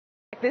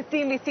The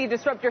CNBC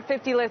Disruptor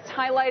 50 list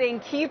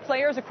highlighting key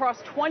players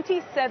across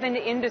 27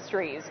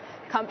 industries.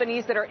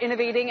 Companies that are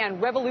innovating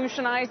and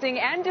revolutionizing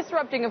and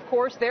disrupting, of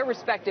course, their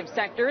respective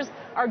sectors.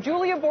 Our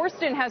Julia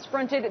Borston has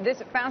fronted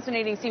this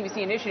fascinating CNBC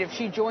initiative.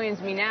 She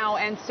joins me now,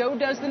 and so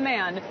does the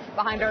man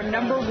behind our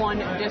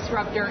 #1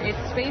 disruptor. It's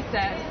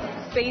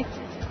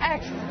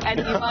SpaceX, and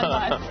Elon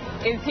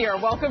Musk is here.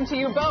 Welcome to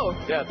you both.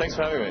 Yeah, thanks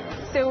for having me.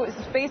 So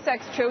SpaceX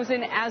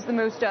chosen as the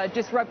most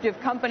disruptive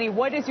company.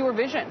 What is your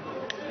vision?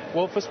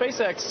 Well, for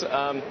SpaceX,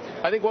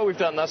 I think what we've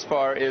done thus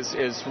far is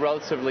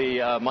relatively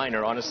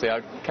minor, honestly. I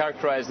would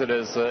characterize it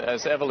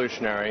as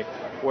evolutionary,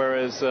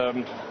 whereas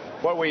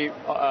what we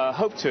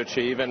hope to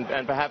achieve, and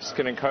perhaps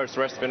can encourage the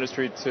rest of the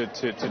industry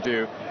to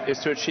do, is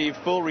to achieve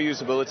full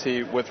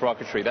reusability with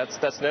rocketry.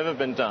 That's never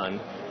been done.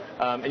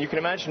 And you can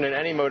imagine in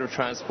any mode of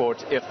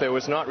transport, if there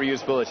was not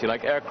reusability,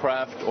 like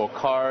aircraft or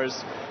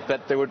cars,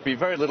 that there would be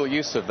very little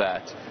use of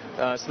that.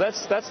 So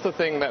that's the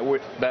thing that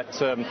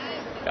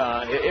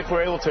if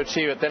we're able to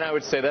achieve it, then I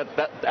would say that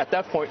at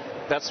that point,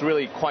 that's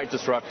really quite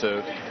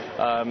disruptive.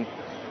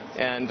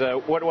 And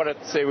what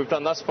I'd say we've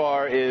done thus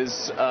far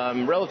is,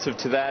 relative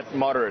to that,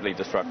 moderately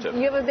disruptive.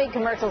 You have a big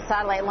commercial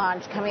satellite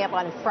launch coming up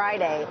on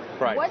Friday.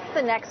 Right. What's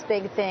the next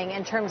big thing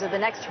in terms of the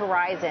next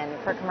horizon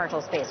for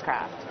commercial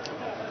spacecraft?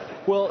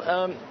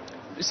 Well,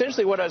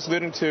 essentially what I was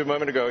alluding to a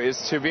moment ago is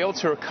to be able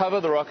to recover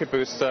the rocket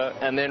booster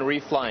and then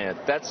refly it.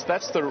 That's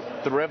the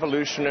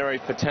revolutionary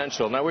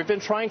potential. Now, we've been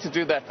trying to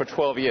do that for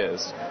 12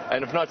 years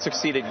and have not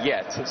succeeded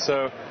yet.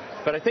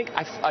 But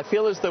I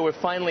feel as though we're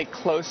finally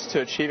close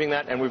to achieving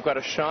that, and we've got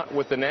a shot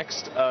with the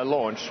next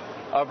launch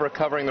of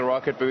recovering the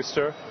rocket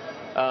booster.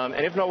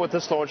 And if not with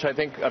this launch, I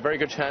think a very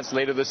good chance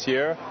later this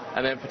year,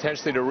 and then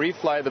potentially to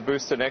refly the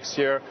booster next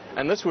year.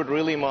 And this would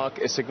really mark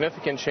a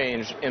significant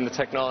change in the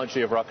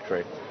technology of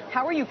rocketry.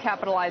 How are you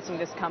capitalizing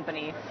this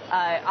company?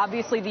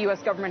 Obviously, the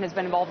U.S. government has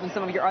been involved in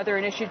some of your other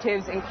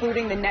initiatives,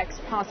 including the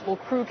next possible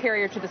crew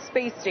carrier to the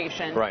space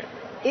station. Right.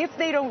 If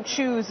they don't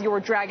choose your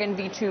Dragon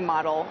V2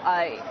 model,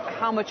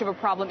 how much of a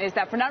problem is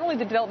that for not only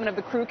the development of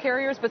the crew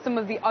carriers, but some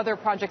of the other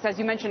projects, as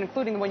you mentioned,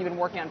 including the one you've been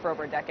working on for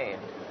over a decade?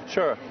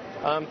 Sure.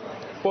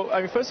 Well,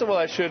 I mean, first of all,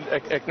 I should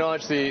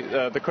acknowledge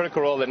the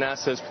critical role that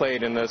NASA has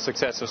played in the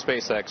success of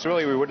SpaceX.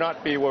 Really, we would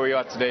not be where we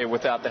are today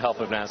without the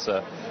help of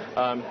NASA.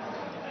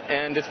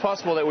 And it's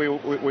possible that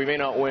we may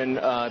not win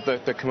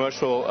the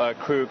commercial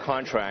crew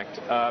contract.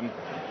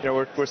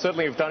 We're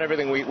certainly have done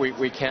everything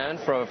we can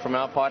from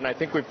our part, and I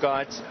think we've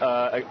got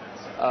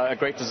a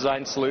great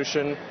design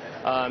solution.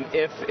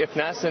 If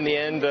NASA in the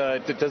end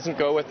doesn't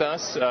go with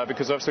us,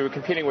 because obviously we're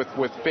competing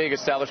with big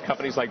established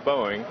companies like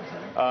Boeing,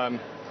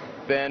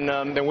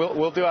 then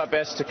we'll do our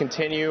best to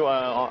continue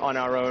on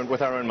our own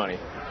with our own money.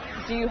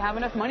 Do you have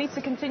enough money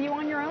to continue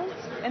on your own?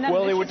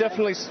 Well, it would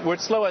definitely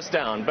slow us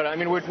down, but I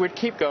mean we'd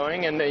keep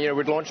going, and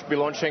we'd be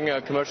launching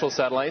commercial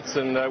satellites,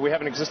 and we have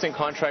an existing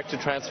contract to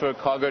transfer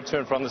cargo to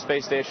and from the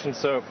space station,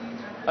 so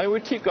I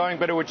would keep going,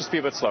 but it would just be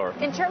a bit slower.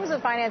 In terms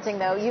of financing,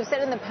 though, you've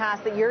said in the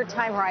past that your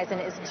time horizon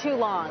is too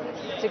long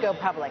to go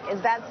public.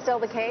 Is that still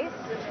the case?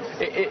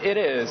 It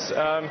is.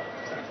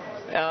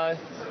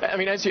 I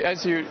mean, as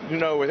you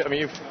know,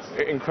 you've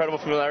incredible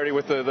familiarity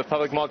with the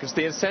public markets.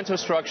 The incentive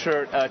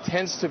structure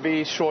tends to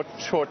be short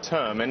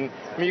term, and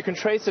I mean, you can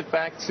trace it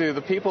back to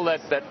the people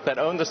that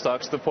own the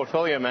stocks, the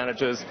portfolio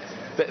managers.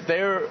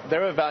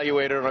 They're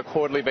evaluated on a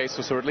quarterly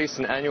basis, or at least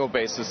an annual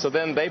basis. So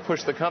then they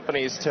push the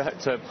companies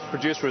to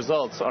produce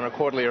results on a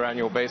quarterly or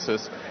annual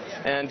basis.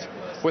 And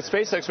with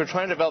SpaceX, we're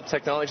trying to develop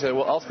technology that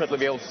will ultimately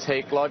be able to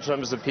take large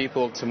numbers of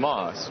people to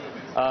Mars.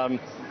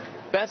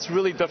 That's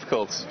really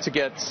difficult to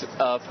get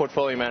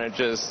portfolio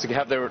managers to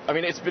have their. I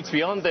mean, it's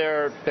beyond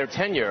their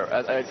tenure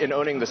in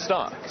owning the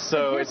stock,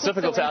 so it's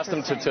difficult to ask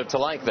them to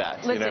like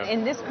that. Listen,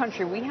 in this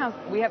country, we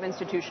have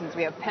institutions,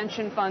 we have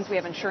pension funds, we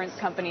have insurance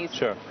companies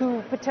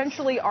who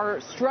potentially are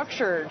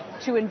structured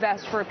to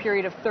invest for a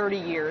period of 30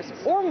 years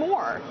or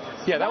more.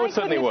 Yeah, that would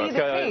certainly work.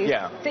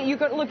 That you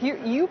could look.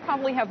 You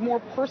probably have more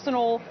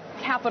personal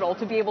capital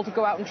to be able to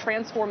go out and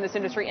transform this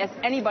industry as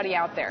anybody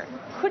out there.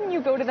 Couldn't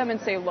you go to them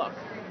and say, look,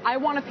 I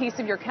want a piece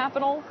of your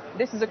capital.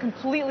 This is a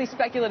completely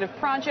speculative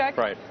project.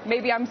 Right.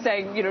 Maybe I'm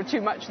saying,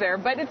 too much there,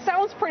 but it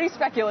sounds pretty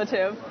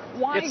speculative.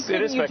 Why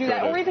couldn't you do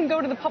that? Or even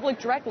go to the public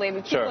directly? I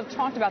mean, people have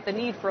talked about the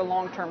need for a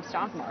long-term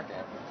stock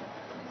market.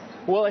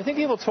 Well, I think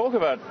people talk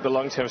about the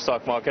long-term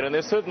stock market, and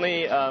there's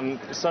certainly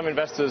some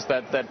investors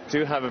that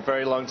do have a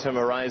very long-term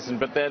horizon,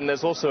 but then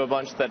there's also a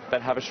bunch that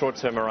have a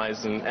short-term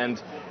horizon,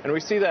 and we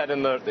see that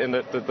in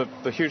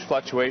the huge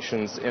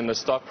fluctuations in the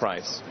stock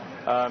price.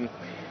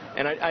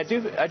 And I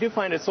do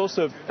find it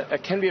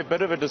can be a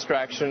bit of a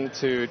distraction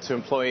to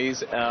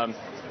employees, and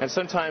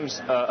sometimes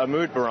a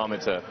mood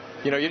barometer.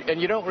 And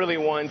you don't really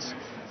want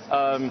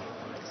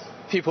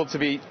people to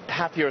be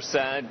happy or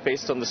sad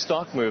based on the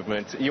stock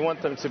movement. You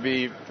want them to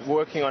be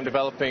working on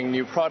developing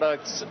new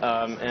products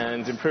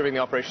and improving the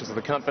operations of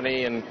the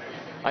company. And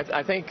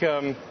I think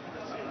for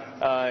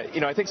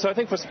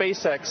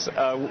SpaceX,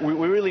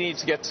 we really need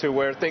to get to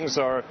where things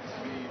are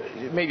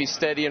maybe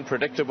steady and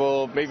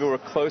predictable. Maybe we're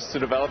close to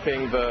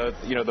developing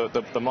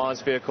the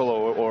Mars vehicle,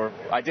 or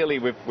ideally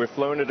we've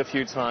flown it a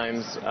few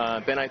times.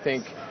 Then I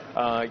think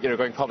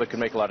going public could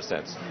make a lot of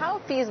sense. How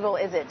feasible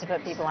is it to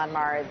put people on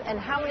Mars, and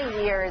how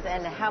many years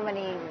and how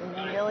many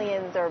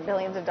millions or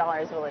billions of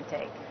dollars will it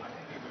take?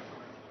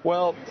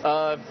 Well,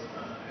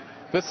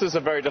 this is a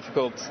very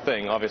difficult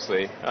thing,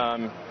 obviously.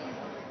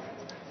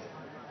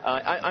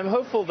 I'm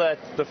hopeful that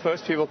the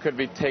first people could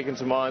be taken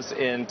to Mars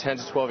in 10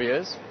 to 12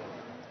 years.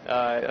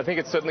 I think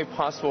it's certainly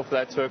possible for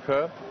that to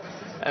occur.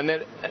 And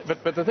then,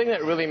 but the thing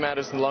that really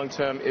matters in the long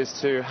term is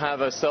to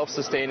have a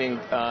self-sustaining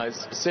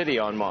city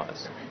on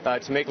Mars,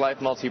 to make life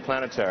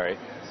multiplanetary.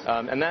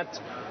 And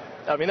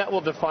that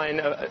will define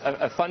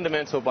a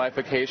fundamental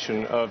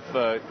bifurcation of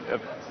the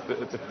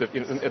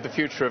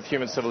future of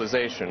human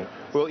civilization.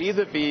 We'll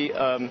either be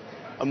a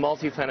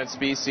multi-planet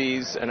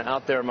species and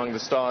out there among the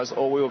stars,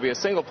 or we will be a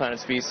single-planet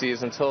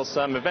species until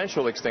some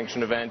eventual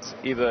extinction event,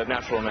 either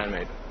natural or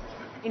man-made.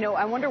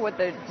 I wonder what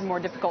the more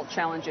difficult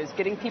challenge is,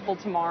 getting people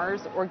to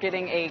Mars or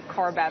getting a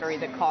car battery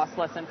that costs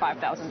less than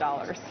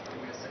 $5,000?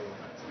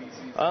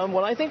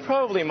 Well, I think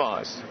probably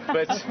Mars.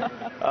 But,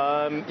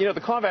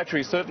 the car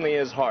battery certainly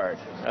is hard.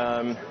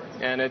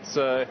 And it's,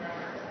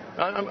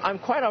 I'm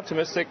quite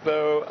optimistic,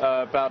 though,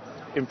 about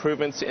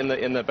improvements in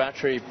the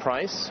battery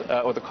price,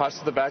 or the cost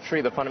of the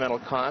battery, the fundamental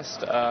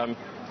cost.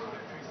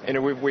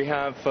 We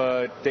have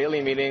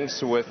daily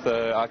meetings with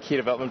our key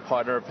development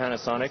partner,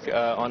 Panasonic,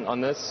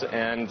 on this,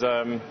 and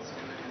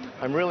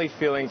I'm really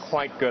feeling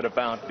quite good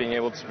about being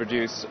able to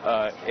produce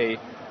a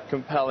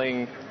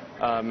compelling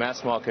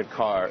mass market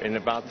car in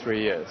about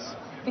 3 years.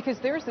 Because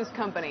there's this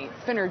company,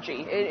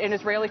 Finergy, an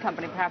Israeli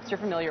company. Perhaps you're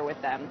familiar with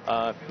them.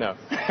 No.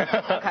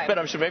 Okay. But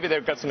I'm sure maybe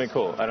they've got something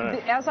cool. I don't know.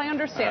 As I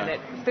understand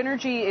it,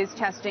 Finergy is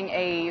testing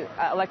a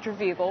electric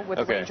vehicle with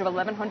a range of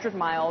 1,100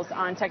 miles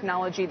on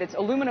technology that's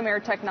aluminum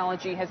air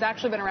technology, has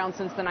actually been around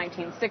since the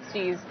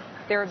 1960s.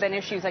 There have been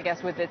issues, I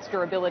guess, with its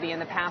durability in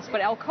the past,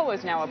 but Alcoa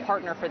is now a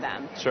partner for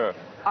them. Sure.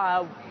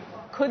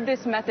 Could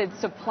this method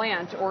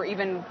supplant or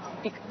even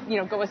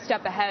go a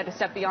step ahead, a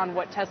step beyond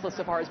what Tesla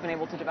so far has been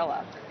able to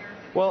develop?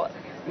 Well,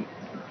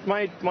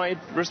 my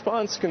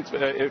response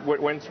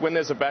when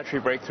there's a battery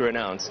breakthrough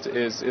announced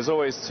is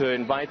always to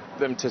invite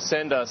them to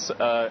send us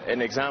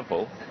an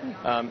example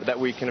that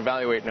we can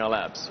evaluate in our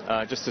labs,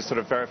 just to sort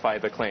of verify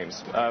the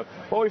claims.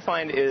 What we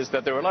find is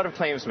that there are a lot of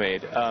claims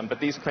made, but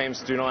these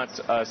claims do not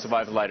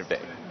survive the light of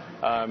day.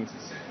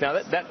 Now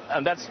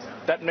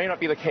that may not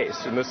be the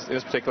case in this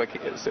particular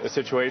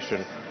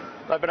situation.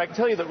 But I can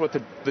tell you that what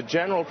the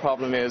general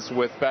problem is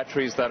with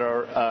batteries that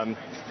are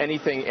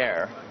anything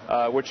air,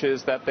 which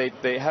is that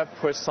they have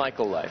poor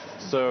cycle life.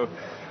 So,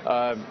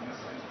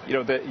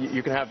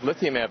 you can have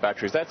lithium-air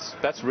batteries.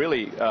 That's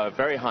really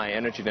very high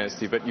energy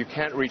density, but you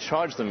can't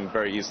recharge them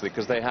very easily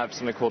because they have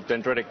something called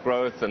dendritic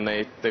growth, and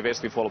they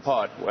basically fall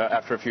apart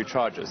after a few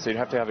charges. So you'd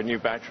have to have a new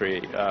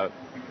battery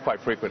quite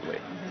frequently.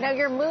 Now,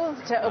 your move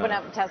to open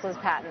up Tesla's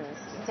patents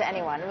to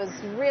anyone was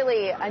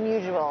really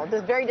unusual. It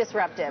was very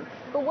disruptive.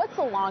 But what's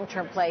the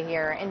long-term play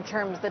here in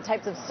terms of the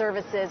types of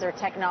services or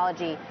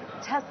technology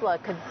Tesla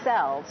could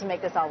sell to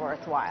make this all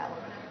worthwhile?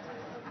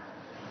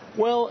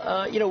 Well,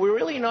 we're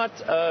really not.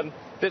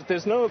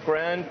 There's no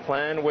grand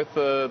plan with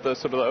the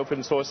sort of the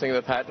open sourcing of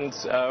the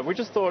patents. We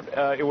just thought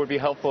it would be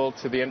helpful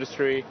to the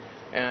industry,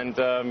 and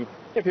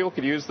people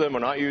could use them or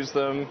not use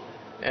them.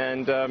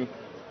 And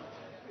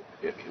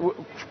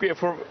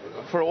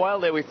for a while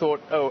there, we thought,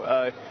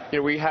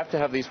 we have to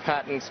have these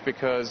patents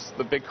because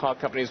the big car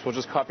companies will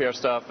just copy our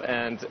stuff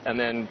and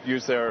then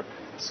use their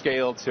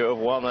scale to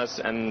overwhelm us,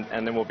 and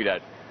then we'll be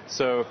dead.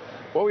 So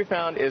what we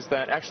found is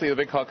that actually the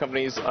big car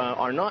companies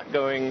are not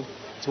going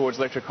towards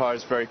electric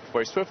cars very,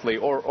 very swiftly,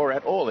 or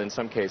at all in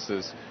some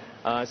cases.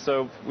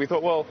 So we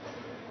thought, well,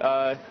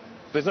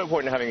 there's no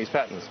point in having these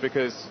patents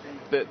because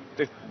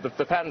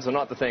the patents are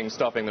not the thing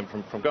stopping them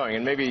from going.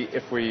 And maybe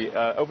if we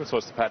open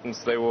source the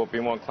patents, they will be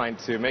more inclined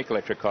to make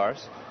electric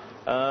cars.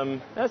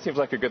 That seems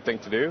like a good thing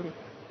to do.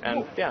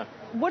 And yeah.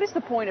 What is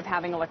the point of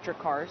having electric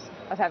cars,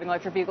 of having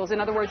electric vehicles? In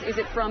other words, is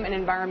it from an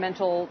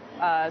environmental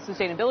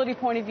sustainability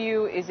point of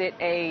view? Is it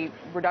a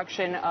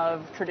reduction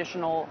of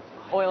traditional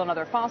oil and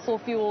other fossil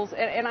fuels?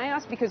 And I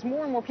ask because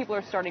more and more people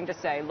are starting to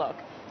say, look,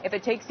 if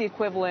it takes the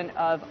equivalent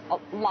of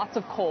lots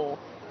of coal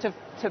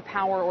to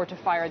power or to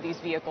fire these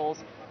vehicles,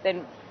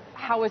 then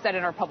how is that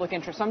in our public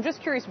interest? So I'm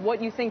just curious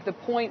what you think the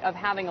point of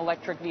having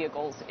electric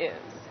vehicles is.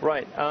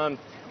 Right.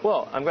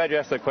 Well, I'm glad you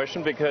asked that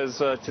question because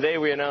today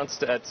we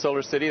announced at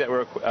Solar City that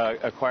we're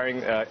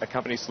acquiring a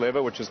company,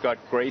 Sliva, which has got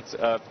great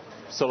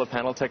solar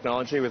panel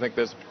technology. We think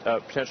there's a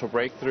potential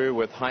breakthrough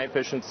with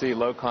high-efficiency,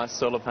 low-cost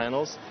solar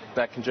panels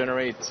that can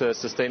generate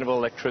sustainable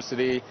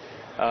electricity.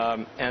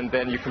 And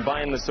then you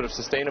combine this sort of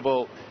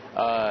sustainable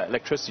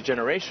electricity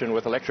generation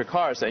with electric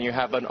cars, and you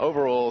have an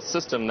overall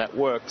system that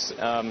works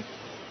and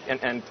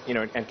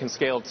can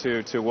scale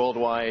to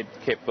worldwide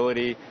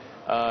capability.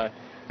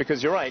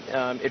 because you're right,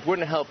 it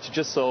wouldn't help to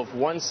just solve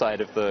one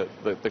side of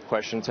the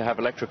question, to have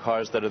electric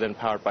cars that are then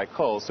powered by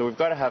coal. So we've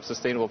got to have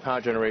sustainable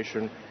power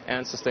generation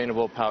and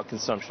sustainable power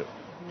consumption.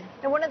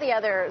 And one of the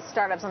other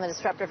startups on the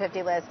Disruptor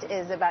 50 list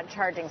is about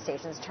charging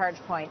stations,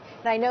 ChargePoint.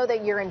 And I know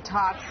that you're in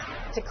talks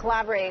to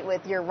collaborate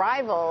with your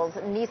rivals,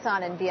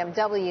 Nissan and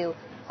BMW,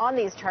 on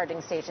these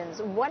charging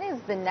stations. What is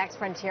the next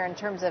frontier in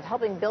terms of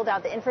helping build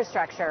out the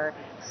infrastructure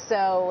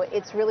so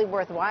it's really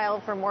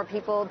worthwhile for more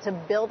people to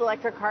build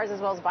electric cars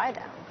as well as buy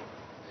them?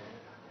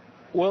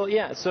 Well,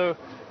 yeah, so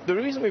the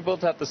reason we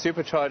built out the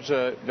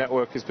supercharger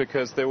network is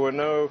because there was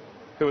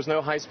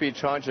no high-speed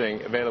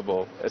charging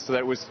available. So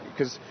that was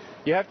because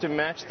you have to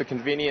match the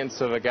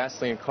convenience of a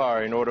gasoline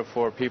car in order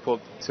for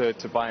people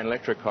to buy an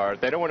electric car.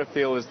 They don't want to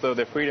feel as though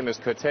their freedom is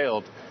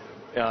curtailed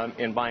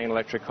in buying an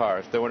electric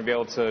car. They want to be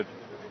able to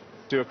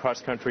do a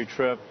cross-country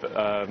trip,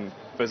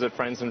 visit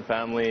friends and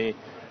family,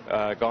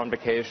 go on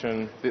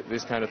vacation,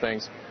 these kind of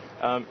things.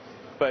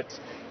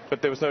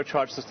 But there was no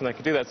charge system that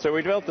could do that. So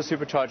we developed the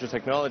supercharger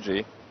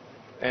technology,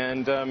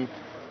 and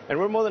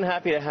we're more than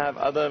happy to have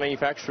other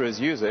manufacturers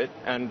use it.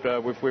 And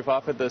we've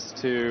offered this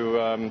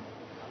to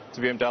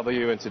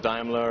BMW and to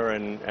Daimler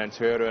and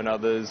Toyota and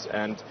others.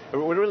 And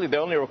really the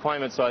only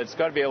requirements are it's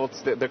got to be able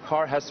to, the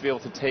car has to be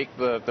able to take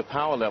the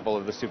power level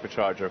of the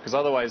supercharger, because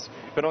otherwise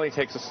if it only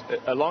takes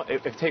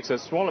if it takes a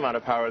small amount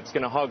of power, it's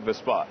going to hog the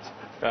spot.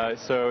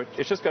 So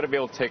it's just got to be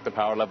able to take the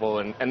power level,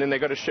 and then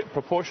they've got to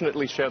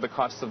proportionately share the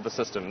costs of the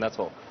system. That's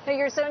all. Now,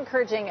 you're so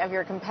encouraging of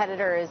your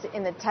competitors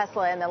in the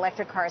Tesla and the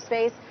electric car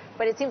space,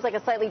 but it seems like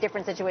a slightly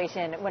different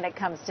situation when it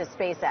comes to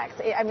SpaceX.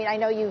 I mean, I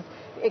know you've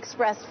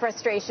expressed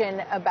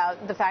frustration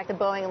about the fact that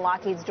Boeing and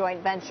Lockheed's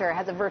joint venture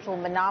has a virtual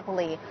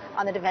monopoly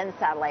on the defense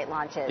satellite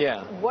launches.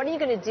 Yeah. What are you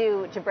going to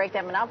do to break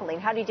that monopoly,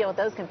 and how do you deal with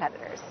those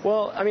competitors?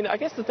 Well, I mean, I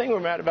guess the thing we're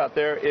mad about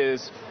there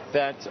is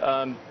that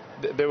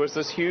there was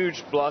this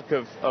huge block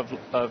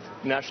of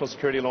national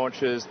security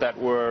launches that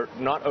were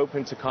not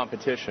open to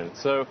competition.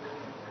 So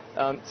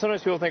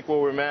sometimes people think,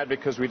 well, we're mad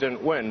because we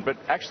didn't win, but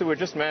actually we're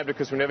just mad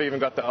because we never even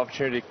got the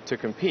opportunity to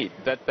compete.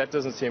 That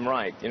doesn't seem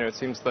right. You know, it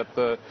seems that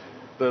the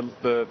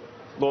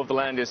law of the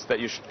land is that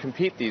you should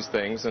compete these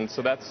things, and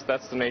so that's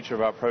the nature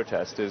of our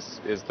protest, is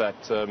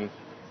that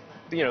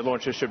you know,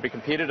 launches should be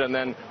competed, and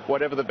then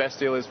whatever the best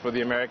deal is for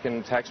the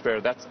American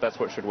taxpayer, that's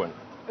what should win.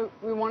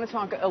 We want to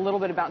talk a little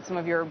bit about some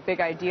of your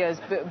big ideas,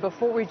 but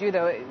before we do,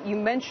 though, you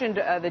mentioned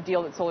the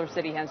deal that Solar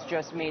City has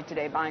just made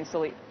today, buying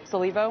Solevo.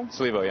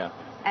 Solevo, yeah.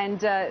 And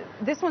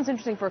this one's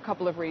interesting for a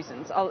couple of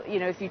reasons. You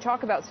know, if you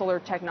talk about solar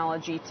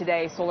technology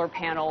today, solar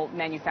panel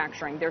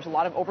manufacturing, there's a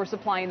lot of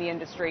oversupply in the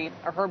industry.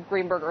 Herb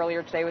Greenberg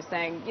earlier today was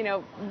saying, you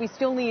know, we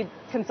still need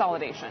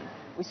consolidation.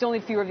 We still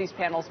need fewer of these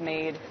panels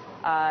made.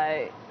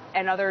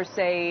 And others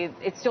say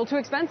it's still too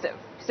expensive,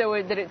 so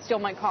that it still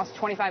might cost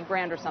 25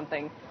 grand or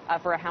something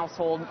for a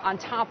household on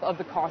top of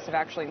the cost of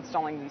actually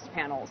installing these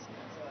panels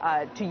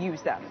to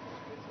use them.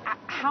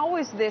 How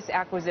is this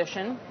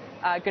acquisition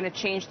going to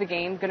change the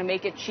game, going to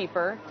make it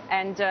cheaper,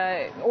 and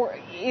or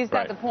is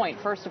that the point,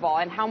 first of all,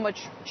 and how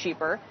much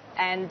cheaper,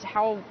 and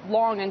how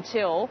long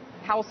until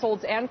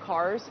households and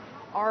cars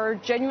are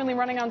genuinely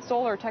running on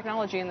solar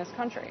technology in this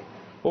country?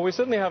 Well, we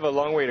certainly have a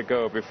long way to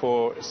go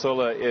before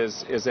solar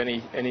is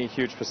any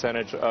huge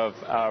percentage of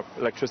our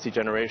electricity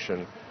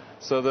generation.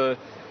 So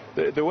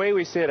the way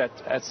we see it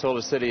at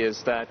Solar City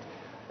is that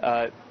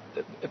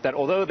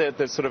although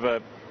there's sort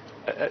of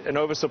an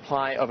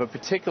oversupply of a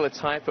particular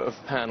type of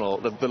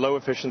panel, the low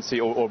efficiency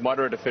or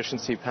moderate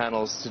efficiency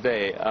panels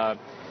today,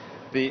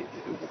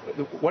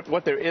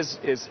 what there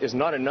is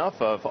not enough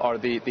of are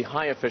the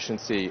high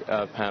efficiency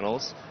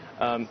panels,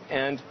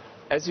 and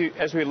as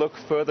we look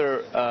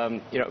further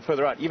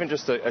further out, even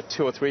just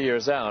 2 or 3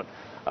 years out,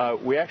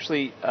 we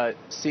actually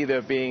see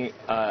there being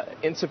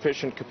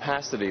insufficient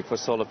capacity for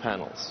solar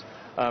panels,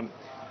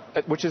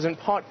 which is in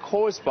part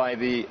caused by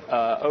the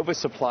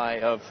oversupply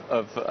of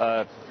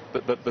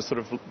the sort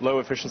of low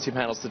efficiency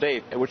panels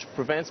today, which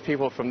prevents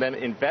people from then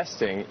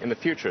investing in the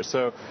future.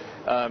 So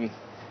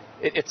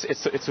it's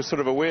a sort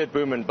of a weird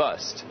boom and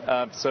bust.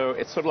 So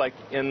it's sort of like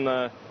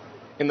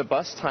in the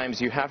bust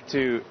times, you have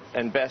to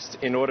invest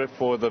in order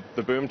for the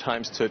boom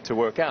times to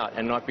work out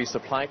and not be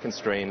supply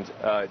constrained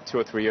 2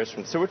 or 3 years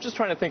from. So we're just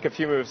trying to think a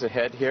few moves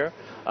ahead here,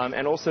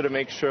 and also to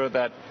make sure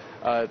that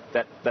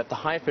the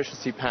high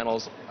efficiency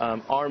panels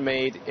are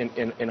made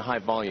in high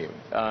volume.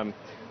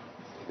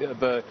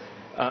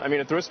 I mean,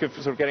 at the risk of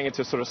sort of getting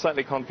into a sort of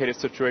slightly complicated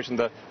situation,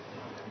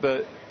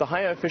 the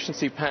higher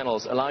efficiency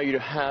panels allow you to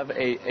have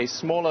a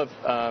smaller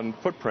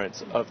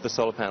footprint of the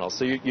solar panels.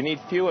 So you need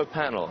fewer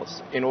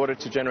panels in order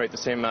to generate the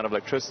same amount of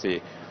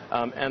electricity.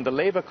 And the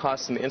labor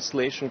costs and the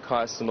installation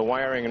costs and the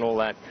wiring and all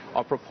that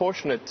are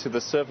proportionate to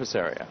the surface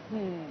area.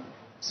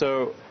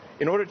 So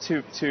in order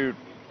to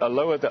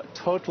lower the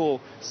total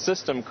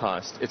system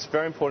cost, it's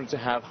very important to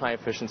have high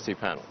efficiency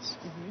panels.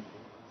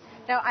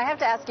 Now, I have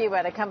to ask you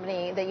about a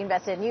company that you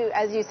invested in.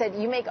 As you said,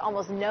 you make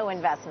almost no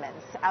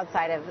investments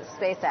outside of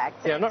SpaceX.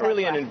 Yeah, I'm not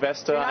really an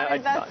investor. You're not an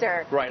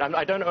investor. Right.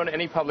 I don't own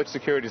any public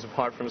securities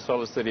apart from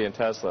SolarCity and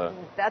Tesla.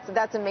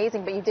 That's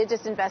amazing. But you did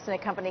just invest in a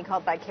company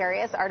called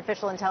Vicarious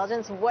Artificial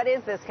Intelligence. What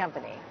is this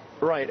company?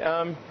 Right.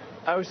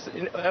 I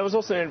was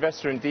also an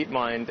investor in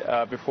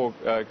DeepMind before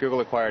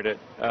Google acquired it,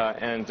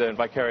 and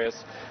Vicarious.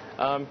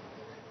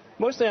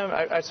 Mostly,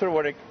 I sort of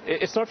want to.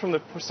 It's not from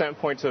the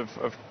standpoint of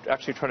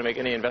actually trying to make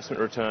any investment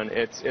return.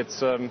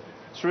 It's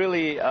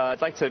really.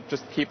 I'd like to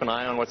just keep an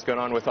eye on what's going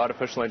on with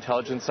artificial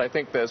intelligence. I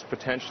think there's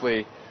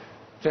potentially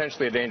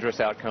a dangerous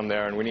outcome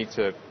there, and we need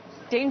to.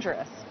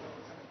 Dangerous.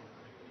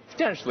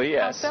 Potentially,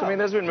 yes. How so? I mean,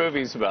 there's been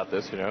movies about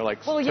this,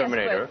 like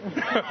Terminator.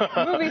 Yes,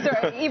 but movies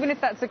are. Even if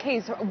that's the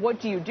case,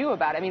 what do you do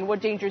about it? I mean,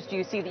 what dangers do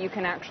you see that you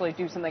can actually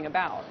do something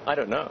about? I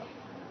don't know.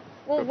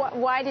 Well,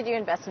 why did you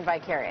invest in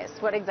Vicarious?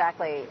 What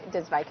exactly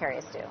does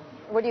Vicarious do?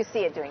 What do you see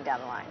it doing down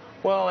the line?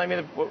 Well, I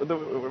mean,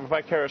 the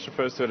Vicarious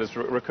refers to it as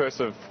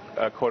recursive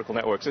cortical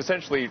networks,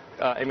 essentially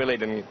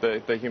emulating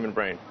the human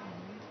brain.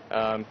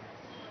 Yeah,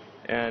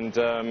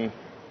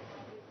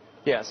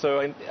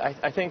 so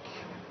I think,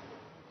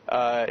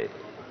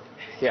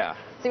 yeah.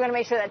 So you want to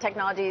make sure that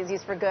technology is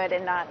used for good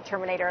and not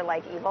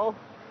Terminator-like evil?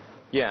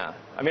 Yeah.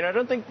 I mean, I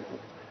don't think,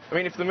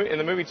 if in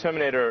the movie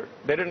Terminator,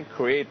 they didn't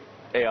create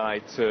AI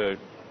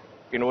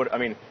they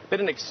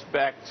didn't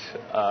expect,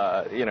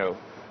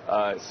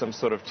 some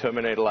sort of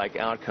Terminator-like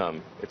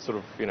outcome. It's sort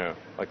of,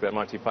 like that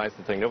Monty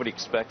Python thing. Nobody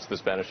expects the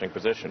Spanish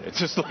Inquisition. It's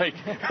just like,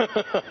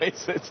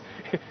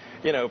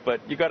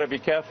 but you got to be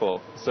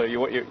careful. So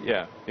you want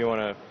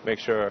to make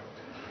sure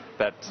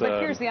that. But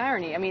here's the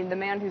irony. I mean, the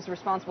man who's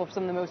responsible for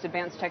some of the most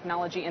advanced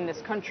technology in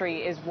this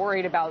country is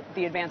worried about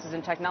the advances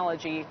in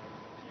technology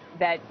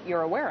that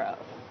you're aware of.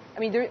 I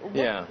mean,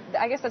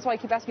 I guess that's why I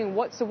keep asking,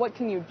 what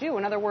can you do?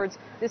 In other words,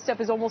 this stuff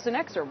is almost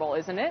inexorable,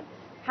 isn't it?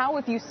 How,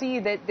 if you see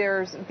that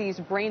there's these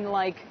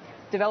brain-like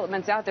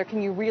developments out there,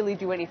 can you really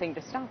do anything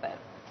to stop it?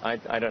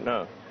 I don't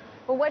know.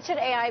 Well, what should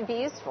AI be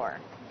used for?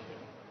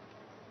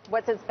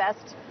 What's its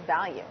best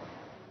value?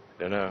 I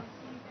don't know.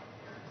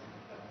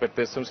 But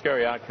there's some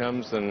scary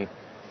outcomes, and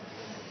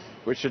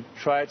we should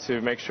try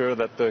to make sure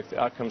that the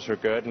outcomes are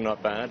good and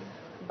not bad.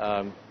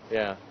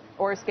 Yeah.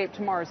 Or escape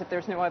to Mars if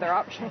there's no other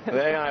option.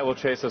 The AI will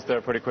chase us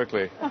there pretty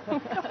quickly. Oh,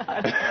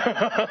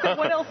 God. So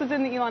what else is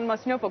in the Elon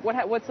Musk notebook?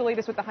 What's the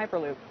latest with the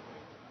Hyperloop?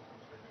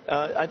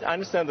 I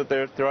understand that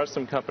there are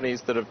some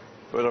companies that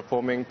are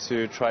forming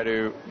to try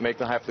to make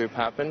the Hyperloop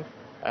happen,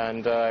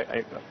 and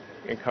I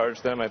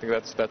encourage them. I think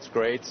that's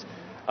great.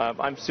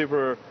 I'm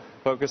super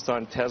focused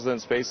on Tesla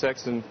and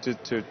SpaceX, and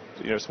to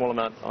a small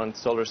amount on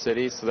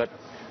SolarCity, so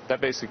that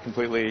basically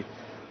completely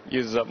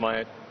uses up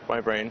my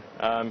brain.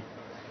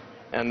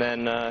 And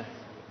then,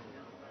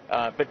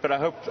 but I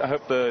hope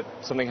that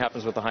something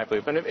happens with the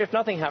Hyperloop. And if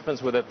nothing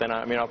happens with it, then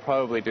I'll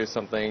probably do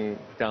something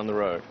down the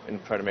road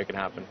and try to make it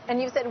happen. And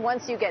you said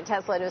once you get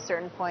Tesla to a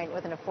certain point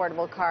with an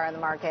affordable car on the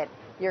market,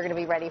 you're going to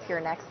be ready for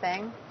your next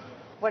thing.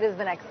 What is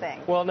the next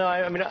thing? Well, no,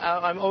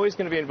 I'm always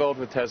going to be involved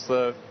with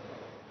Tesla.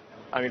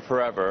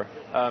 Forever.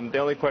 The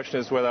only question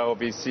is whether I will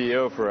be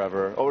CEO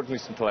forever, or at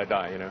least until I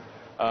die.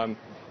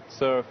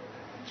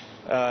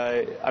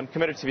 I'm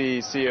committed to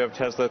be CEO of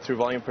Tesla through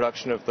volume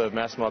production of the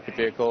mass market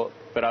vehicle,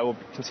 but I will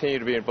continue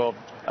to be involved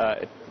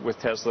with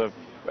Tesla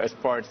as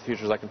far into the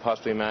future as I can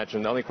possibly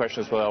imagine. The only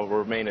question is whether I will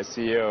remain as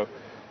CEO,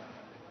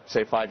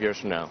 say, 5 years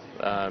from now.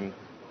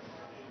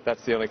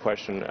 That's the only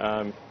question.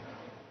 As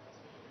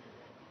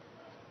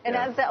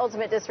the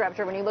ultimate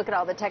disruptor, when you look at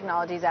all the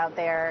technologies out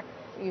there,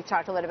 you've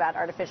talked a little about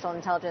artificial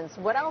intelligence.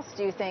 What else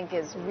do you think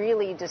is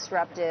really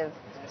disruptive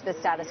to the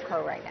status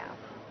quo right now?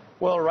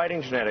 Well,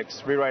 rewriting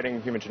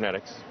human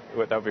genetics,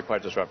 that would be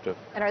quite disruptive.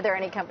 And are there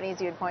any companies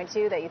you would point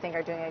to that you think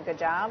are doing a good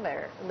job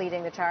or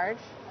leading the charge?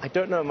 I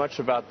don't know much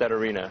about that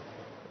arena,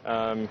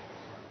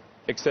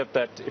 except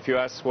that if you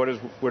ask what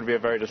would be a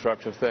very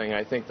disruptive thing,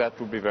 I think that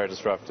would be very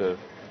disruptive.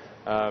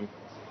 At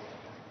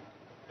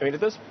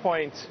this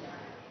point,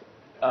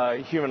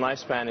 human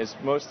lifespan is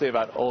mostly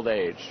about old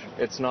age.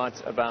 It's not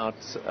about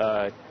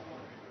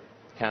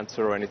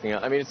cancer or anything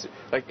else. It's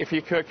like if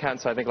you cure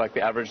cancer, I think like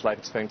the average life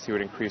expectancy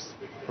would increase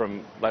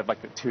from like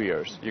 2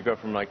 years. You go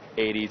from like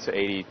 80 to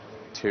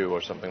 82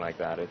 or something like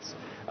that. It's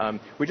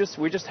we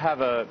just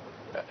have a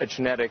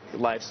genetic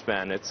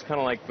lifespan. It's kind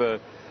of like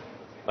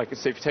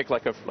say if you take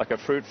like a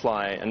fruit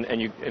fly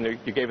and you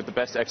gave it the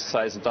best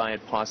exercise and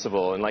diet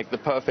possible and like the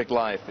perfect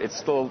life, it's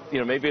still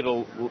maybe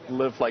it'll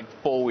live like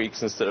 4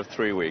 weeks instead of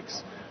 3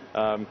 weeks.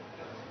 That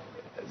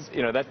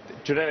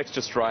genetics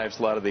just drives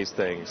a lot of these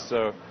things.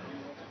 So.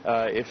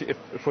 If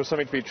for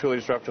something to be truly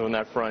disruptive on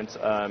that front,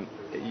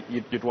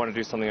 you'd want to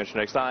do something on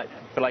genetics. But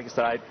like I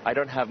said, I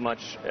don't have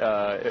much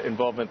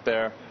involvement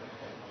there,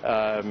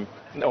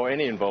 or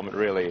any involvement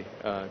really.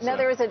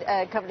 There was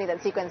a company that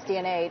sequenced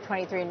DNA,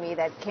 23andMe,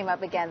 that came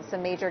up against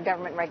some major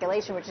government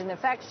regulation, which in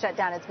effect shut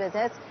down its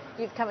business.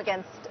 You've come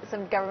against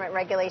some government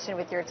regulation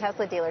with your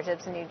Tesla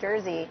dealerships in New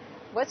Jersey.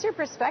 What's your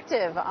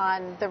perspective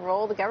on the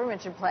role the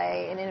government should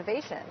play in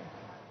innovation?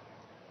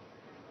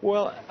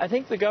 Well, I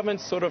think the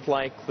government's sort of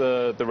like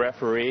the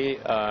referee.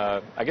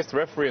 I guess the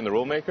referee and the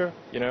rule maker.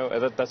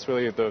 That's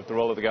really the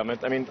role of the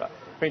government. I mean,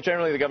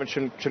 generally the government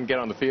shouldn't get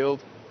on the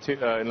field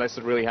unless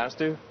it really has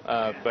to.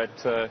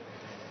 But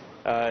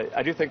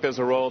I do think there's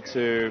a role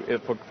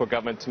for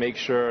government to make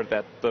sure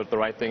that the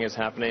right thing is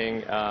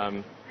happening.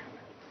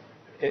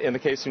 In the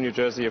case of New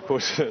Jersey, of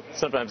course,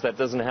 sometimes that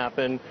doesn't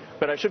happen.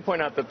 But I should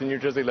point out that the New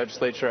Jersey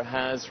legislature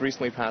has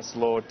recently passed a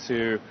law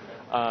to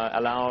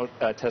allow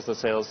Tesla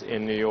sales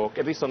in New York,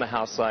 at least on the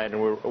House side,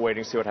 and we're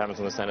waiting to see what happens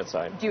on the Senate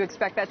side. Do you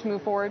expect that to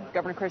move forward?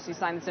 Governor Christie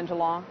signed this into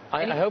law?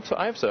 I hope so.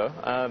 I hope so.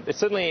 It's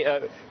certainly,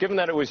 given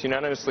that it was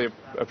unanimously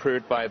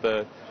approved by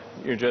the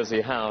New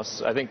Jersey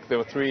House, I think there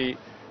were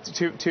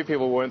two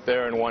people weren't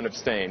there and one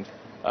abstained.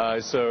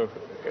 So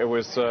it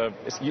was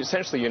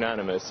essentially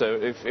unanimous. So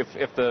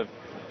if the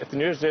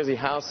New Jersey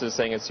House is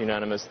saying it's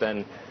unanimous,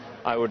 then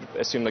I would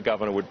assume the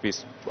governor would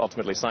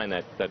ultimately sign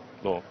that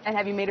law. And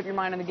have you made up your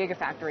mind on the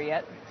Gigafactory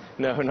yet?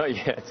 No, not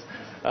yet.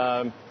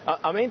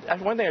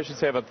 One thing I should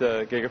say about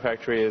the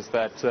Gigafactory is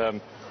that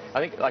I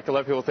think, like a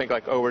lot of people think,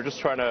 like, oh, we're just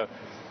trying to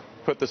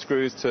put the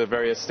screws to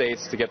various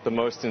states to get the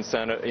most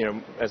incentive,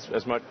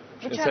 as much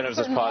incentives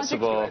as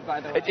possible.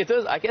 It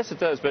does, I guess it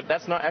does, but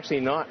that's not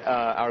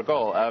our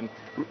goal.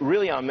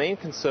 Really, our main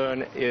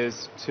concern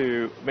is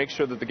to make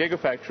sure that the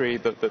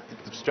Gigafactory, the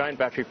giant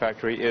battery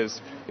factory,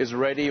 is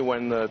ready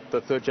when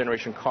the third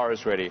generation car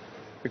is ready.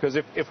 Because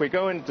if we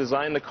go and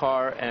design the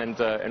car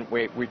and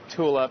we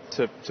tool up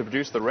to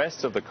produce the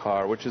rest of the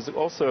car, which is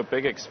also a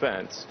big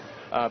expense,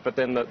 but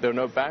then there are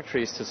no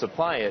batteries to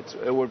supply it,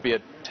 it would be a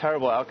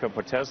terrible outcome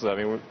for Tesla.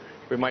 I mean,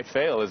 we might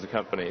fail as a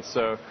company.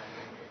 So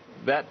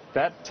that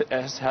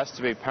has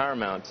to be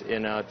paramount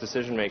in our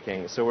decision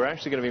making. So we're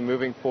actually going to be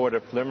moving forward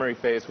a preliminary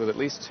phase with at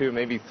least 2,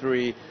 maybe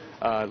 3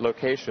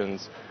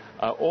 locations,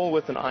 all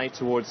with an eye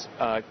towards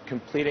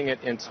completing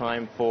it in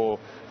time for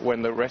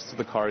when the rest of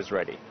the car is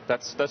ready.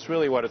 That's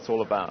really what it's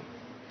all about.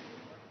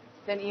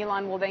 Then,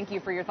 Elon, well, thank you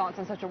for your thoughts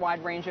on such a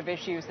wide range of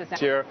issues this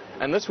year.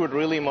 And this would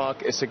really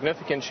mark a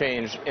significant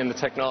change in the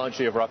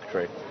technology of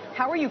rocketry.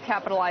 How are you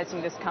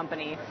capitalizing this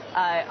company?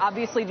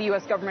 Obviously, the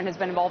U.S. government has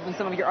been involved in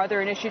some of your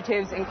other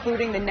initiatives,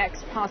 including the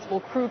next possible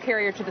crew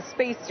carrier to the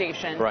space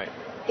station. Right.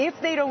 If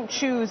they don't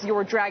choose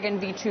your Dragon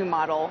V2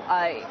 model,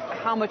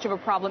 how much of a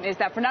problem is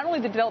that for not only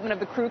the development of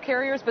the crew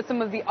carriers, but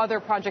some of the other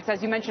projects,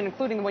 as you mentioned,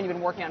 including the one you've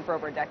been working on for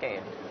over a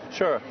decade?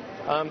 Sure.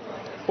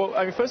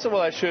 Well, first of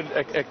all, I should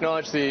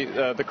acknowledge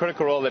the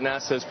critical role that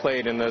NASA has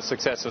played in the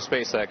success of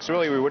SpaceX.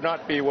 Really, we would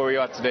not be where we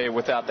are today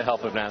without the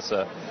help of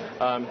NASA.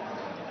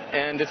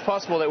 And it's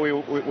possible that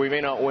we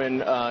may not win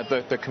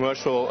the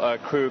commercial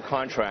crew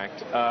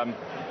contract.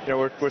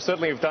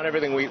 We've done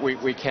everything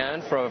we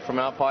can from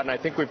our part, and I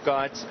think we've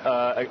got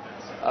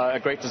a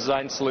great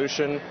design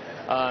solution.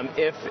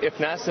 If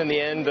NASA in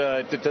the end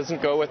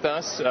doesn't go with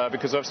us,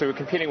 because obviously we're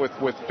competing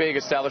with big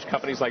established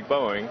companies like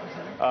Boeing,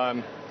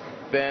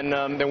 then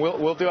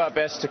we'll do our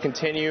best to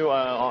continue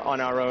on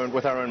our own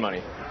with our own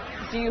money.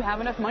 Do you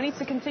have enough money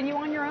to continue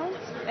on your own?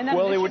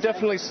 Well, it would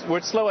definitely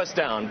slow us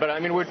down, but I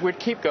mean we'd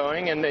keep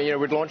going, and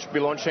we'd be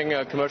launching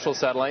commercial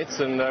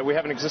satellites, and we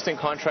have an existing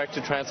contract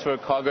to transfer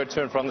cargo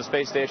to and from the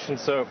space station,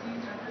 so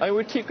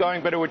we'd keep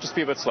going, but it would just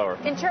be a bit slower.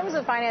 In terms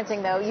of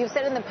financing, though, you've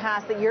said in the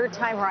past that your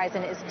time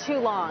horizon is too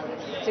long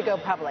to go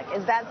public.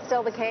 Is that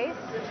still the case?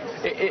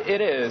 It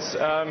is.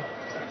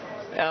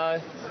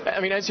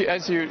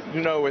 As you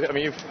know,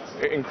 you've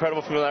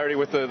incredible familiarity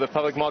with the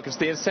public markets.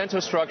 The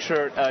incentive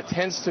structure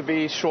tends to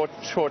be short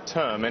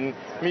term, and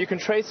you can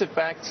trace it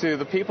back to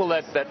the people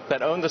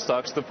that own the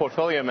stocks, the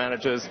portfolio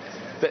managers.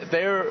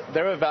 They're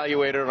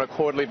evaluated on a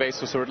quarterly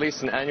basis or at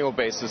least an annual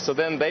basis. So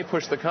then they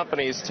push the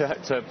companies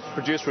to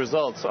produce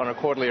results on a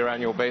quarterly or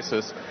annual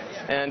basis.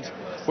 And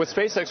with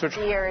SpaceX, which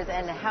years,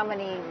 and how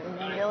many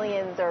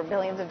millions or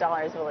billions of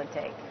dollars will it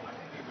take?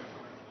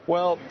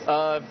 Well,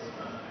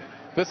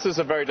 this is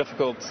a very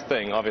difficult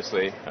thing,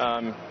 obviously.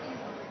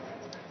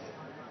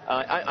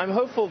 I'm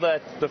hopeful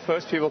that the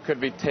first people could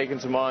be taken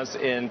to Mars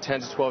in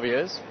 10 to 12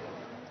 years.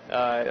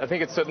 I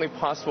think it's certainly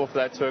possible for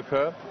that to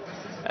occur.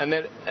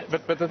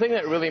 But the thing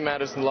that really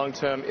matters in the long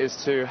term is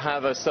to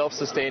have a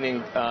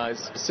self-sustaining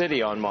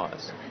city on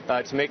Mars,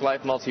 to make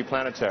life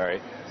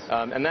multiplanetary.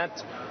 And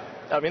that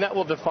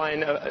will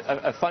define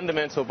a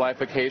fundamental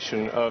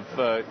bifurcation of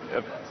the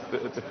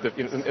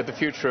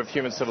future of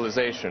human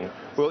civilization.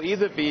 We'll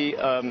either be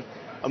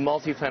a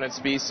multi-planet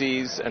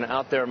species and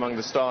out there among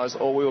the stars,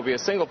 or we will be a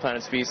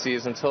single-planet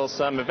species until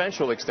some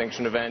eventual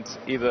extinction event,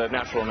 either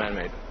natural or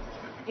man-made.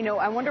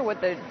 I wonder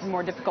what the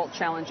more difficult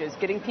challenge is,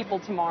 getting people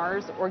to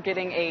Mars or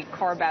getting a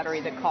car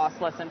battery that costs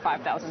less than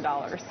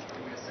 $5,000?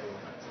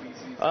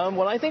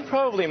 Well, I think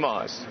probably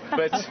Mars.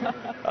 But,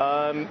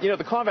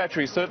 the car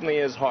battery certainly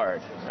is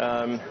hard.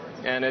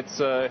 And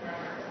it's,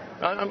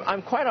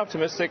 I'm quite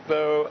optimistic,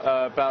 though,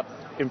 about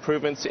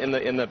improvements in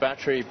the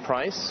battery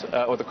price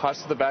or the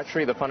cost of the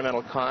battery, the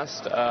fundamental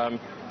cost.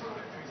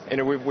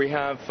 We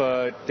have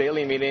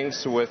daily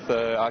meetings with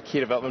our key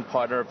development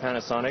partner,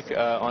 Panasonic,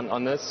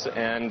 on this,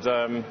 and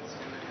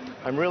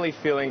I'm really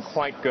feeling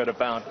quite good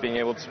about being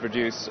able to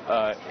produce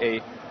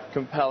a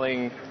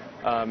compelling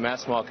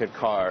mass market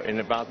car in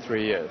about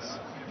 3 years.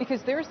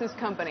 Because there's this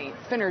company,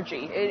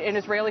 Finergy, an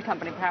Israeli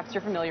company. Perhaps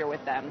you're familiar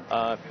with them.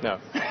 No.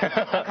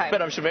 Okay.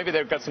 But I'm sure maybe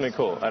they've got something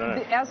cool. I don't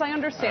know. As I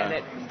understand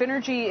it,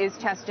 Finergy is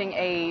testing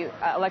a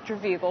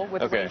electric vehicle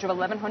with a range of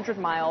 1,100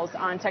 miles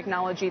on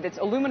technology that's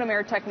aluminum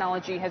air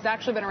technology, has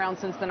actually been around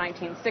since the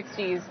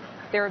 1960s.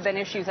 There have been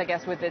issues, I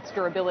guess, with its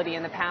durability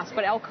in the past,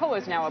 but Alcoa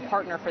is now a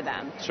partner for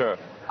them. Sure.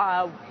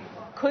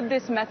 Could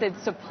this method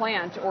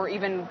supplant or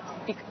even,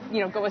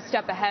 go a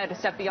step ahead, a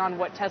step beyond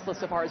what Tesla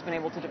so far has been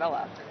able to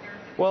develop?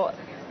 Well,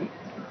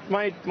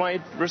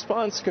 my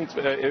response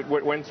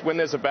when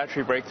there's a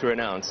battery breakthrough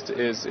announced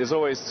is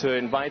always to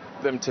invite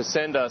them to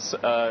send us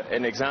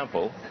an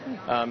example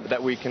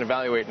that we can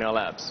evaluate in our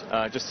labs,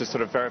 just to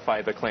sort of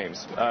verify the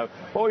claims.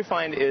 What we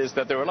find is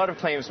that there are a lot of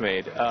claims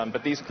made,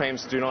 but these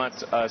claims do not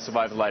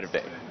survive the light of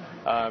day.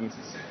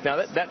 Now,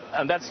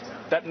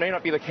 that may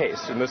not be the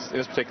case in this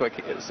particular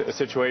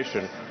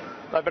situation.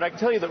 But I can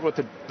tell you that what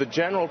the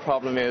general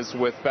problem is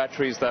with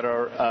batteries that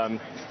are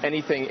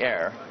anything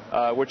air,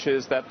 which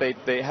is that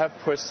they have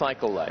poor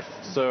cycle life.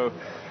 So,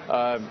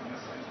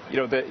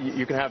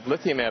 you can have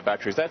lithium-air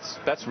batteries.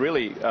 That's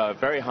really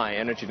very high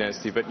energy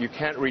density, but you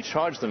can't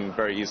recharge them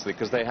very easily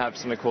because they have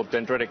something called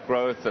dendritic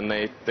growth, and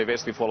they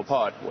basically fall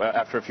apart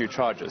after a few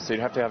charges. So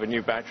you'd have to have a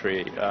new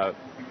battery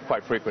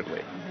quite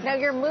frequently. Now,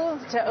 your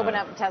move to open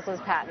up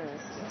Tesla's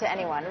patents to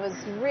anyone was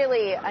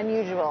really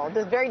unusual,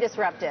 very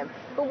disruptive.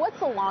 But what's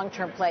the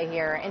long-term play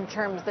here in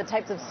terms of the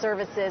types of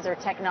services or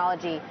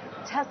technology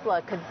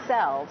Tesla could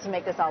sell to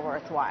make this all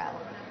worthwhile?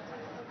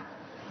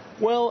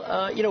 Well,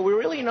 we're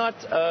really not.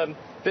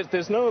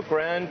 There's no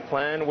grand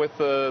plan with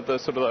the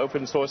sort of the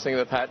open sourcing of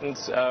the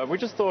patents. We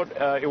just thought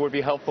it would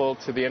be helpful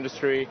to the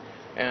industry,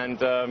 and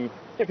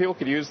people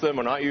could use them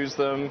or not use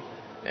them.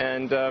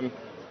 And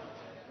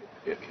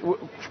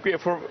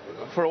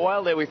for a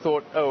while there, we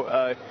thought,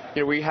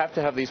 we have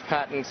to have these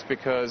patents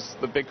because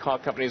the big car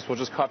companies will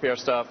just copy our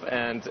stuff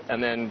and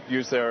then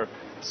use their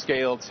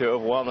scale to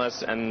overwhelm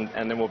us, and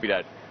then we'll be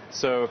dead.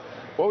 So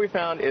what we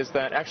found is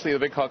that actually the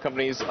big car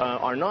companies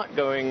are not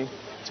going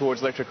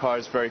towards electric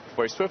cars very,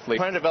 very swiftly.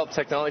 We're trying to develop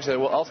technology that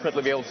will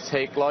ultimately be able to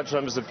take large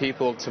numbers of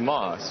people to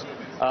Mars.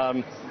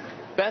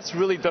 That's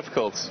really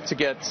difficult to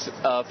get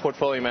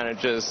portfolio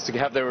managers to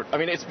have their. I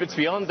mean, it's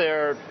beyond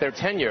their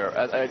tenure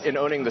in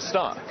owning the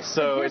stock.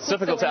 So it's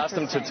difficult to ask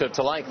them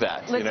to like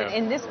that. Listen,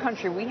 in this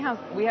country, we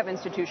have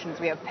institutions,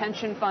 we have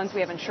pension funds, we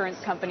have insurance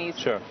companies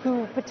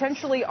who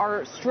potentially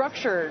are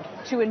structured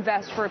to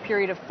invest for a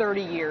period of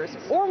 30 years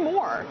or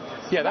more.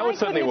 Yeah, that would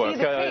certainly work.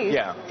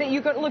 That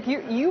you go, look,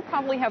 you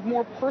probably have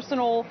more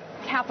personal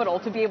capital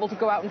to be able to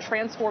go out and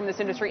transform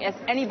this industry as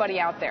anybody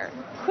out there.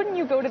 Couldn't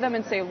you go to them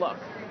and say, look,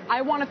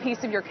 I want a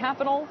piece of your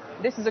capital.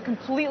 This is a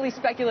completely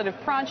speculative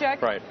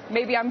project. Right.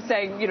 Maybe I'm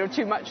saying,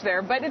 too much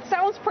there, but it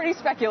sounds pretty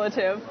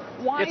speculative.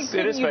 Why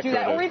couldn't you do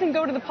that? Or even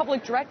go to the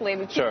public directly? I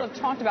mean, people have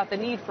talked about the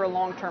need for a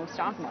long-term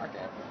stock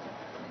market.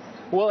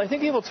 Well, I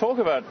think people talk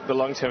about the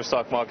long-term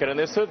stock market, and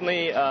there's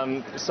certainly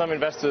some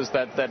investors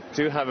that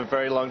do have a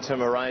very long-term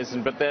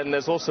horizon, but then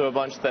there's also a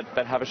bunch that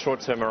have a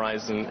short-term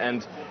horizon,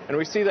 and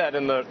we see that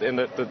in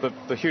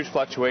the huge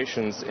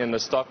fluctuations in the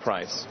stock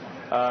price.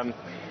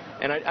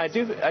 And I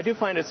do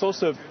find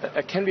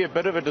it can be a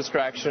bit of a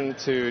distraction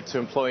to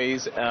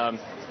employees,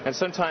 and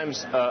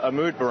sometimes a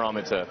mood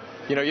barometer.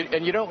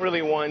 And you don't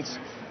really want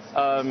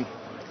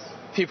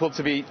people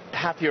to be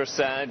happy or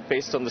sad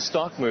based on the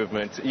stock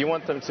movement. You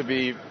want them to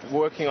be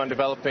working on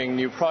developing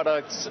new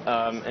products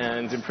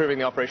and improving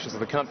the operations of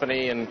the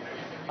company. And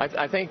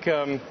I think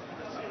for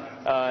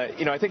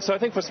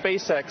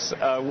SpaceX,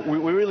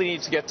 we really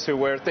need to get to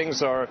where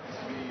things are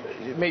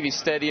maybe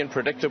steady and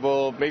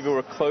predictable. Maybe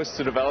we're close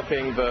to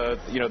developing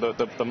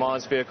the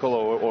Mars vehicle,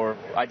 or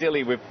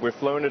ideally we've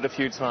flown it a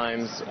few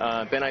times.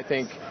 Then I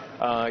think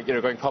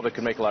going public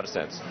could make a lot of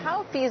sense.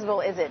 How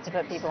feasible is it to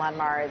put people on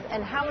Mars,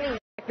 and how many?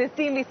 The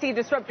CNBC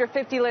Disruptor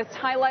 50 list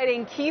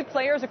highlighting key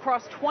players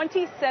across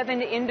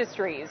 27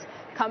 industries.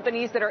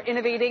 Companies that are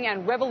innovating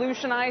and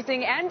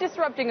revolutionizing and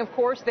disrupting, of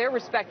course, their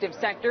respective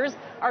sectors.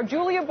 Our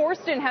Julia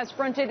Borston has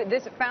fronted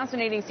this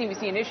fascinating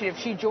CNBC initiative.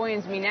 She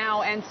joins me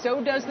now, and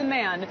so does the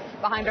man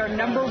behind our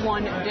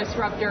 #1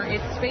 disruptor.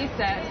 It's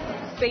SpaceX,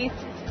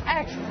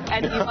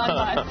 and Elon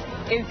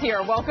Musk is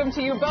here. Welcome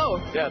to you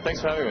both. Yeah,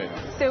 thanks for having me.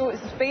 So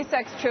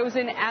SpaceX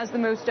chosen as the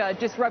most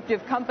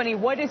disruptive company.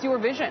 What is your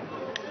vision?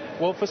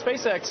 Well, for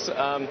SpaceX,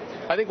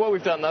 I think what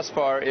we've done thus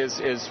far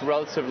is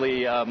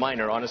relatively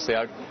minor, honestly.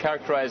 I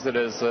characterize it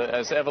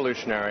as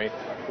evolutionary,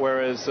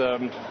 whereas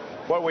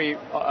what we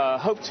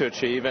hope to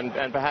achieve, and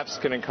perhaps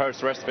can encourage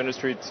the rest of the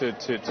industry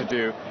to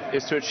do,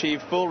 is to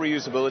achieve full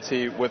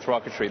reusability with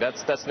rocketry.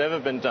 That's never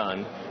been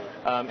done.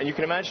 And you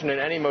can imagine in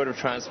any mode of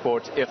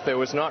transport, if there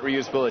was not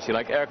reusability,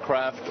 like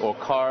aircraft or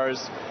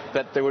cars,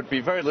 that there would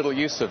be very little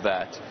use of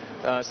that.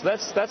 So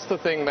that's the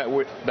thing that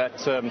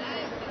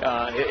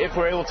if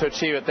we're able to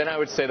achieve it, then I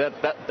would say that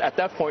at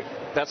that point,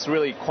 that's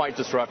really quite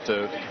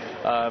disruptive.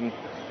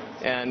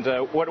 And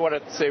what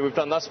I'd say we've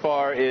done thus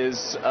far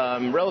is,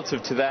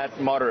 relative to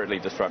that, moderately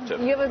disruptive.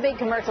 You have a big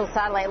commercial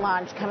satellite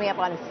launch coming up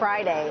on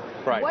Friday.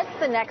 Right. What's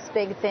the next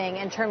big thing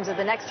in terms of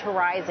the next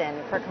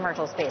horizon for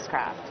commercial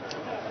spacecraft?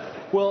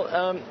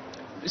 Well,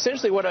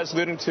 essentially what I was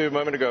alluding to a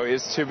moment ago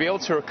is to be able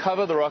to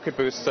recover the rocket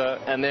booster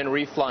and then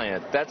refly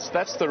it.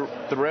 That's the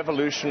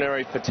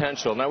revolutionary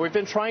potential. Now, we've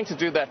been trying to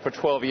do that for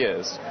 12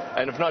 years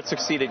and have not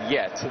succeeded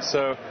yet.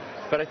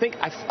 But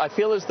I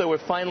feel as though we're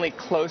finally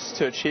close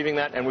to achieving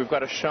that, and we've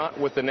got a shot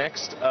with the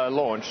next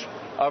launch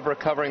of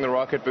recovering the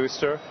rocket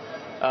booster.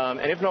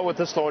 And if not with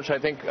this launch, I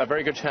think a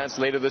very good chance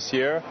later this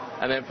year,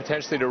 and then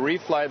potentially to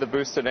refly the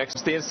booster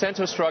next. The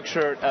incentive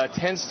structure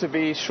tends to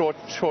be short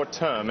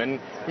term, and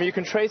I mean, you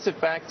can trace it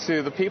back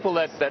to the people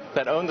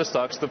that own the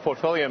stocks, the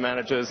portfolio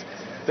managers.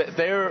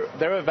 They're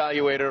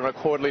evaluated on a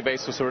quarterly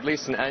basis or at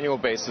least an annual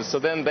basis. So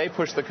then they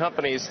push the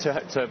companies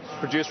to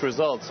produce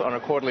results on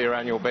a quarterly or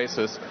annual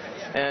basis.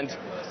 And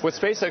with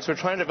SpaceX, we're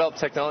trying to develop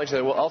technology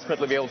that will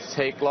ultimately be able to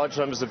take large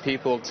numbers of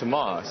people to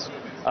Mars.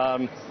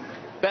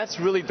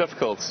 That's really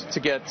difficult to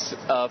get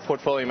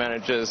portfolio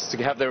managers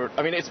to have their.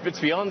 I mean, it's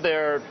beyond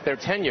their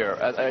tenure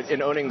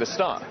in owning the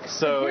stock,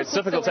 so it's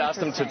difficult to ask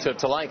them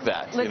to like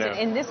that. Listen,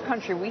 in this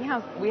country, we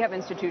have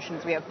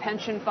institutions, we have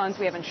pension funds,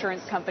 we have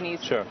insurance companies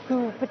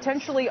who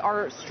potentially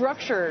are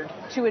structured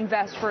to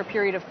invest for a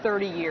period of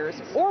 30 years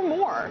or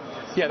more.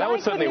 Yeah, that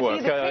would certainly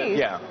work.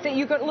 Yeah. That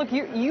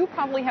you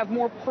probably have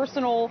more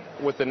personal.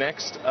 With the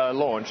next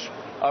launch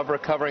of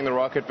recovering the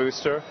rocket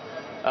booster.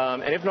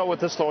 And if not with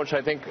this launch,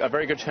 I think a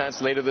very good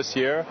chance later this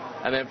year,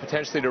 and then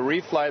potentially to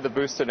refly the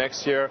booster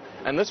next year.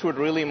 And this would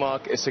really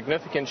mark a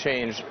significant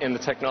change in the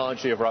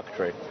technology of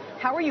rocketry.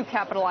 How are you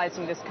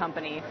capitalizing this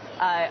company?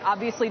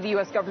 Obviously, the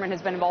U.S. government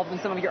has been involved in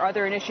some of your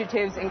other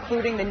initiatives,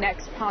 including the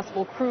next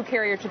possible crew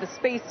carrier to the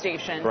space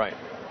station. Right.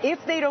 If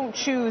they don't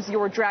choose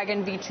your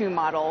Dragon V2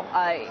 model,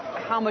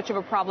 how much of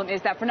a problem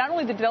is that for not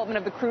only the development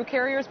of the crew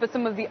carriers, but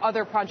some of the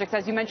other projects,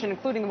 as you mentioned,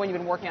 including the one you've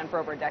been working on for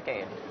over a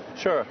decade?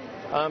 Sure.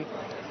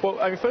 Well,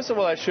 I mean, first of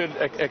all, I should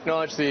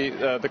acknowledge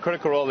the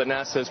critical role that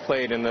NASA has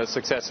played in the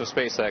success of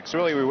SpaceX.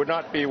 Really, we would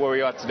not be where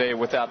we are today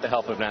without the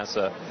help of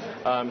NASA.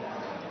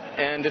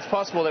 And it's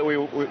possible that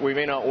we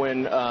may not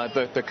win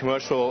the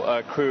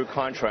commercial crew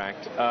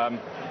contract.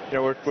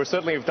 We're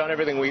certainly have done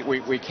everything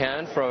we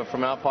can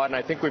from our part, and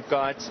I think we've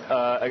got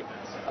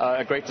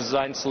a great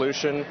design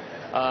solution.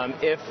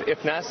 If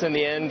NASA in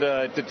the end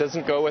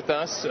doesn't go with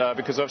us,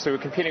 because obviously we're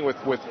competing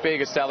with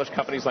big established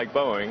companies like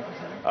Boeing.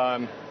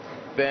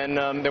 Then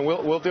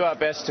we'll do our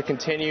best to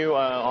continue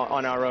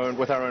on our own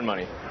with our own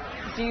money.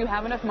 Do you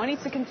have enough money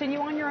to continue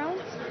on your own?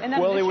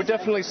 Well, it would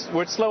definitely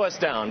slow us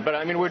down, but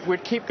I mean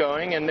we'd keep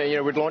going, and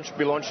we'd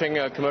be launching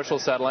commercial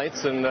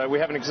satellites, and we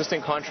have an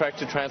existing contract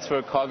to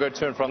transfer cargo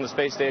to and from the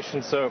space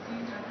station. So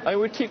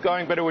we'd keep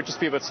going, but it would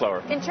just be a bit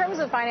slower. In terms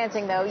of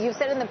financing, though, you've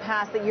said in the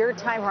past that your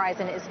time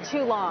horizon is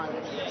too long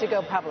to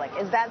go public.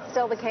 Is that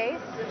still the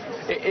case?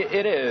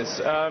 It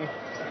is.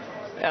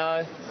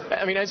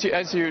 I mean, as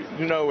you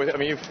know,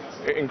 you've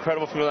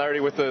incredible familiarity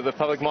with the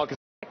public markets.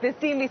 This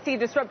CNBC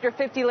Disruptor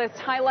 50 list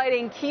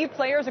highlighting key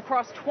players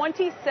across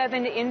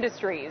 27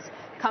 industries.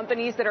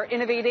 Companies that are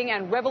innovating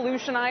and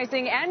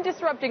revolutionizing and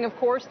disrupting, of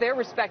course, their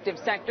respective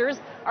sectors.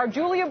 Our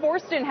Julia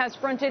Borston has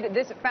fronted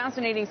this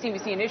fascinating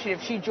CNBC initiative.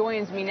 She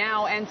joins me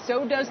now, and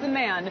so does the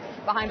man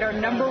behind our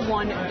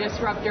 #1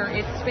 disruptor.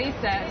 It's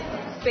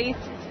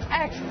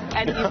SpaceX,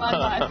 and Elon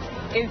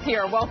Musk is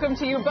here. Welcome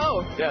to you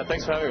both. Yeah,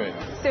 thanks for having me.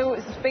 So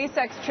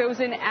SpaceX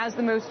chosen as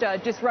the most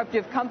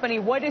disruptive company.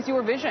 What is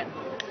your vision?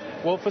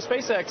 Well, for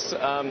SpaceX,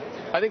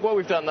 I think what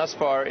we've done thus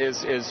far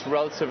is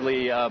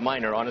relatively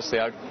minor, honestly.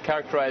 I would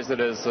characterize it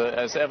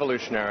as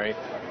evolutionary,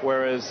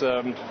 whereas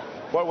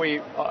what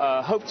we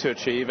hope to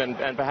achieve, and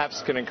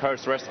perhaps can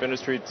encourage the rest of the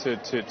industry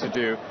to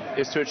do,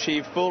 is to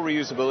achieve full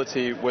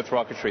reusability with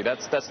rocketry.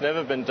 That's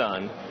never been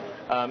done.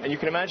 And you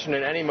can imagine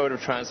in any mode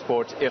of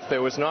transport, if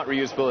there was not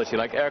reusability,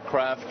 like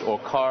aircraft or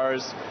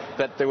cars,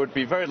 that there would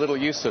be very little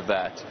use of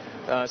that.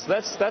 So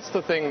that's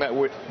the thing that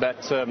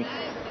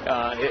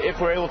if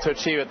we're able to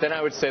achieve it, then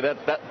I would say that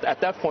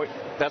at that point,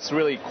 that's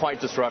really quite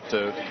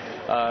disruptive.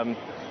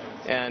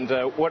 And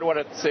what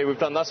I'd say we've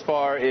done thus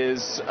far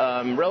is,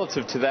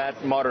 relative to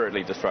that,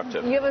 moderately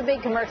disruptive. You have a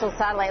big commercial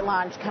satellite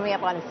launch coming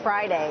up on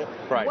Friday.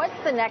 Right. What's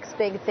the next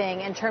big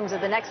thing in terms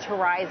of the next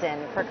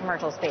horizon for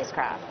commercial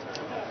spacecraft?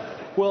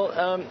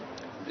 Well,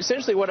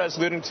 essentially what I was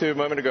alluding to a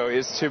moment ago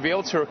is to be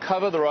able to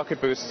recover the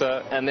rocket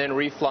booster and then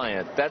refly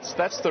it. That's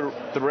the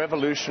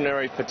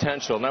revolutionary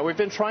potential. Now, we've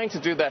been trying to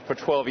do that for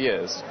 12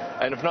 years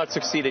and have not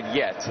succeeded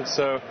yet.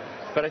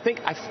 But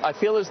I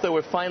feel as though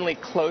we're finally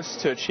close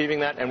to achieving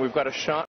that, and we've got a shot.